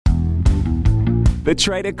The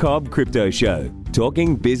Trader Cobb Crypto Show,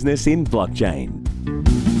 talking business in blockchain.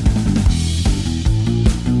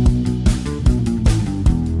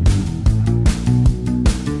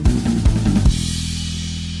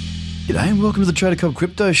 G'day and welcome to the Trader Cobb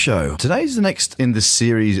Crypto Show. Today's the next in the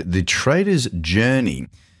series, The Trader's Journey.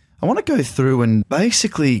 I want to go through and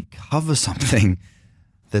basically cover something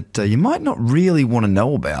that you might not really want to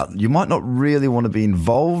know about. You might not really want to be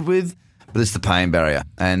involved with, but it's the pain barrier.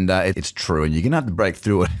 And it's true, and you're going to have to break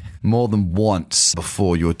through it more than once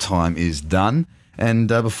before your time is done and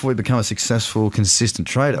before you become a successful, consistent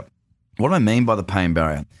trader. What do I mean by the pain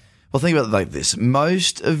barrier? Well, think about it like this.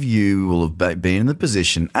 Most of you will have been in the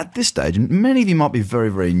position at this stage, and many of you might be very,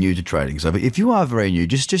 very new to trading. So if you are very new,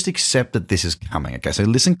 just accept that this is coming. Okay, so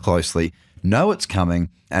listen closely, know it's coming,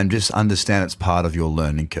 and just understand it's part of your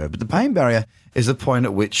learning curve. But the pain barrier is the point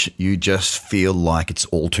at which you just feel like it's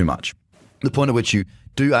all too much. The point at which you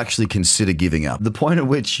do actually consider giving up. The point at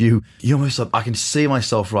which you almost like, I can see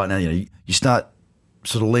myself right now, you start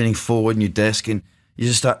sort of leaning forward in your desk and you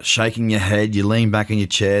just start shaking your head, you lean back in your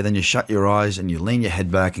chair, then you shut your eyes and you lean your head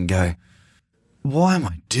back and go, why am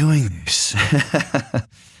I doing this?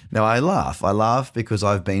 Now I laugh because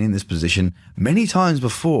I've been in this position many times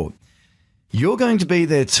before. You're going to be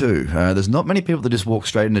there too. There's not many people that just walk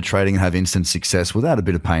straight into trading and have instant success without a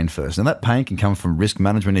bit of pain first. And that pain can come from risk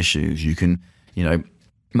management issues. You can,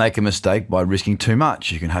 make a mistake by risking too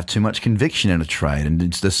much. You can have too much conviction in a trade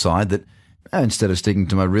and decide that instead of sticking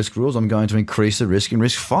to my risk rules, I'm going to increase the risk and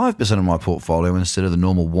risk 5% of my portfolio instead of the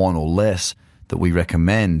normal 1 or less that we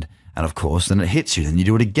recommend. And of course, then it hits you. Then you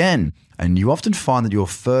do it again. And you often find that your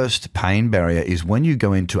first pain barrier is when you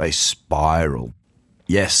go into a spiral.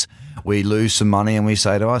 Yes, we lose some money and we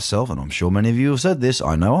say to ourselves, and I'm sure many of you have said this,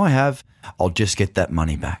 I know I have, I'll just get that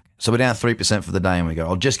money back. So we're down 3% for the day and we go,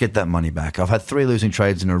 I'll just get that money back. I've had 3 losing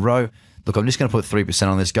trades in a row. Look, I'm just going to put 3%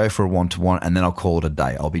 on this, go for a 1-to-1, and then I'll call it a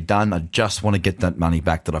day. I'll be done. I just want to get that money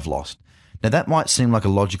back that I've lost. Now, that might seem like a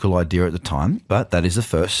logical idea at the time, but that is the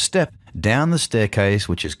first step down the staircase,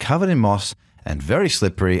 which is covered in moss and very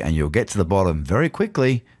slippery, and you'll get to the bottom very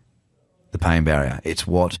quickly. The pain barrier. It's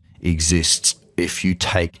what exists if you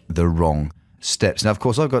take the wrong steps. Now, of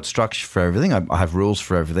course, I've got structure for everything. I have rules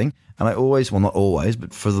for everything. And I always, well, not always,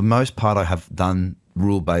 but for the most part, I have done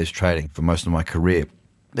rule-based trading for most of my career.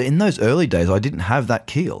 But in those early days, I didn't have that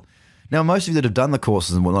keel. Now, most of you that have done the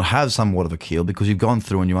courses and whatnot have somewhat of a keel because you've gone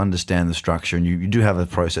through and you understand the structure and you do have a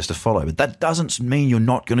process to follow. But that doesn't mean you're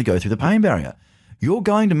not going to go through the pain barrier. You're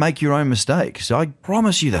going to make your own mistakes. I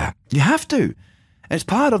promise you that. You have to. And it's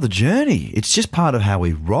part of the journey. It's just part of how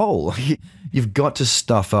we roll. You've got to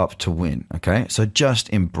stuff up to win, okay? So just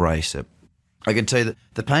embrace it. I can tell you that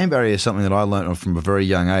the pain barrier is something that I learned from a very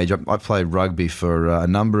young age. I played rugby for a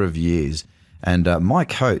number of years, and my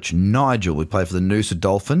coach, Nigel, we played for the Noosa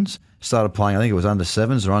Dolphins, started playing, I think it was under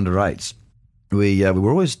 7s or under 8s. We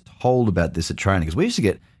were always told about this at training because we used to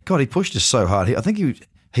get, God, he pushed us so hard. I think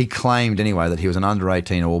he claimed anyway that he was an under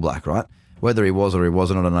 18 All Black, right? Whether he was or he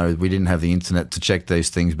wasn't, I don't know. We didn't have the internet to check these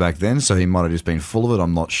things back then, so he might have just been full of it.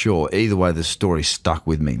 I'm not sure. Either way, the story stuck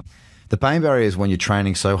with me. The pain barrier is when you're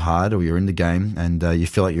training so hard or you're in the game and you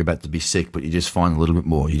feel like you're about to be sick, but you just find a little bit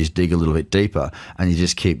more. You just dig a little bit deeper and you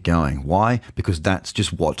just keep going. Why? Because that's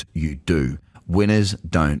just what you do. Winners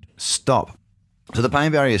don't stop. So the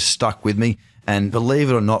pain barrier is stuck with me. And believe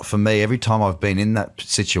it or not, for me, every time I've been in that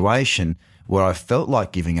situation where I felt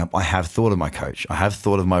like giving up, I have thought of my coach. I have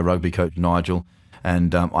thought of my rugby coach, Nigel,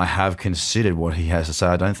 and I have considered what he has to say.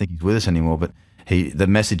 I don't think he's with us anymore, but the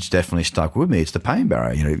message definitely stuck with me. It's the pain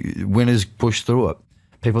barrier. Winners push through it.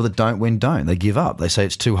 People that don't win don't. They give up. They say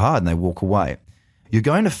it's too hard and they walk away. You're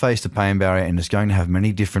going to face the pain barrier and it's going to have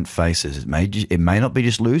many different faces. It may not be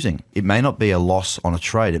just losing. It may not be a loss on a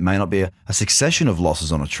trade. It may not be a succession of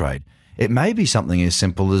losses on a trade. It may be something as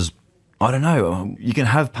simple as, I don't know, you can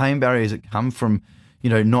have pain barriers that come from,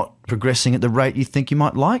 not progressing at the rate you think you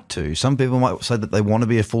might like to. Some people might say that they want to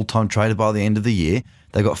be a full-time trader by the end of the year.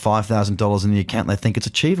 They've got $5,000 in the account and they think it's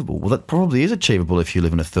achievable. Well, that probably is achievable if you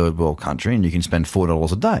live in a third world country and you can spend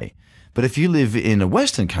 $4 a day. But if you live in a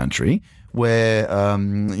Western country where,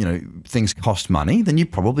 things cost money, then you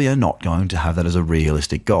probably are not going to have that as a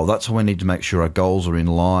realistic goal. That's why we need to make sure our goals are in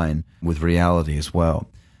line with reality as well.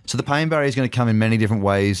 So the pain barrier is going to come in many different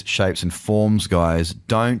ways, shapes and forms, guys.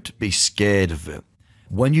 Don't be scared of it.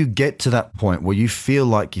 When you get to that point where you feel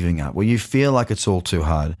like giving up, where you feel like it's all too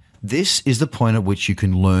hard, this is the point at which you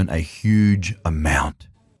can learn a huge amount.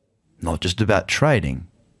 Not just about trading,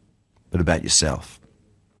 but about yourself.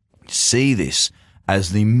 See this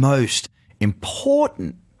as the most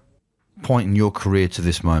important point in your career to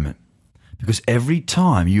this moment. Because every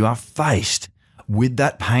time you are faced with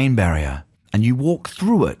that pain barrier and you walk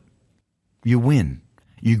through it, you win.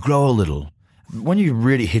 You grow a little. When you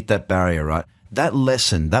really hit that barrier, right, that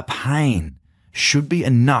lesson, that pain should be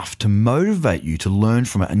enough to motivate you to learn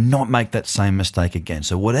from it and not make that same mistake again.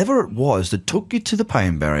 So whatever it was that took you to the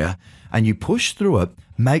pain barrier and you push through it,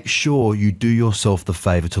 make sure you do yourself the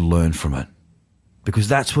favor to learn from it. Because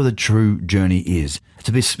that's where the true journey is.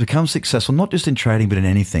 To become successful, not just in trading, but in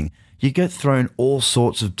anything, you get thrown all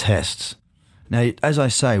sorts of tests. Now, as I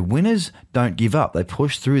say, winners don't give up. They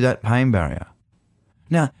push through that pain barrier.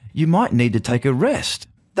 Now, you might need to take a rest.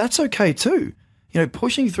 That's okay too.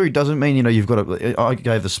 Pushing through doesn't mean, you've got to, I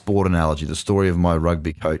gave the sport analogy, the story of my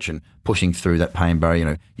rugby coach and pushing through that pain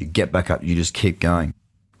barrier, you get back up, you just keep going.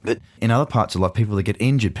 But in other parts of life, people that get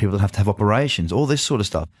injured, people that have to have operations, all this sort of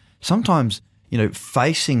stuff. Sometimes,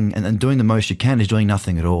 facing and doing the most you can is doing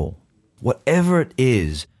nothing at all. Whatever it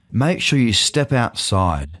is, make sure you step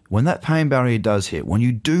outside. When that pain barrier does hit, when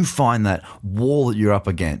you do find that wall that you're up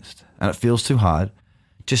against and it feels too hard,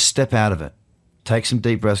 just step out of it. Take some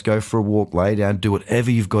deep breaths, go for a walk, lay down, do whatever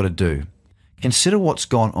you've got to do. Consider what's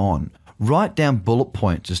gone on. Write down bullet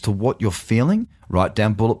points as to what you're feeling. Write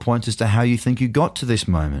down bullet points as to how you think you got to this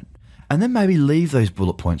moment. And then maybe leave those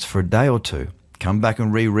bullet points for a day or two. Come back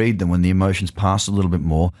and reread them when the emotions pass a little bit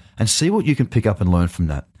more and see what you can pick up and learn from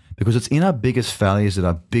that. Because it's in our biggest failures that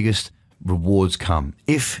our biggest rewards come,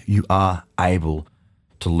 if you are able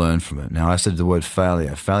to learn from it. Now, I said the word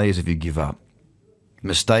failure. Failure is if you give up.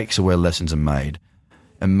 Mistakes are where lessons are made.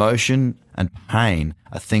 Emotion and pain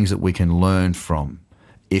are things that we can learn from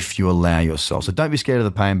if you allow yourself. So don't be scared of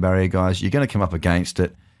the pain barrier, guys. You're going to come up against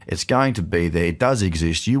it. It's going to be there. It does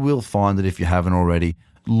exist. You will find it if you haven't already.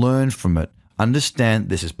 Learn from it. Understand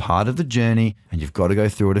this is part of the journey and you've got to go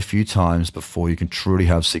through it a few times before you can truly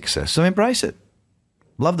have success. So embrace it.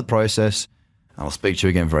 Love the process. And I'll speak to you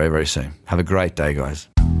again very, very soon. Have a great day, guys.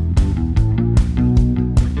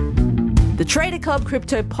 The Trader Cobb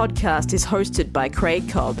Crypto Podcast is hosted by Craig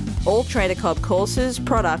Cobb. All Trader Cobb courses,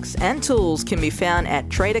 products and tools can be found at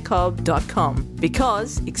tradercobb.com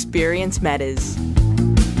because experience matters.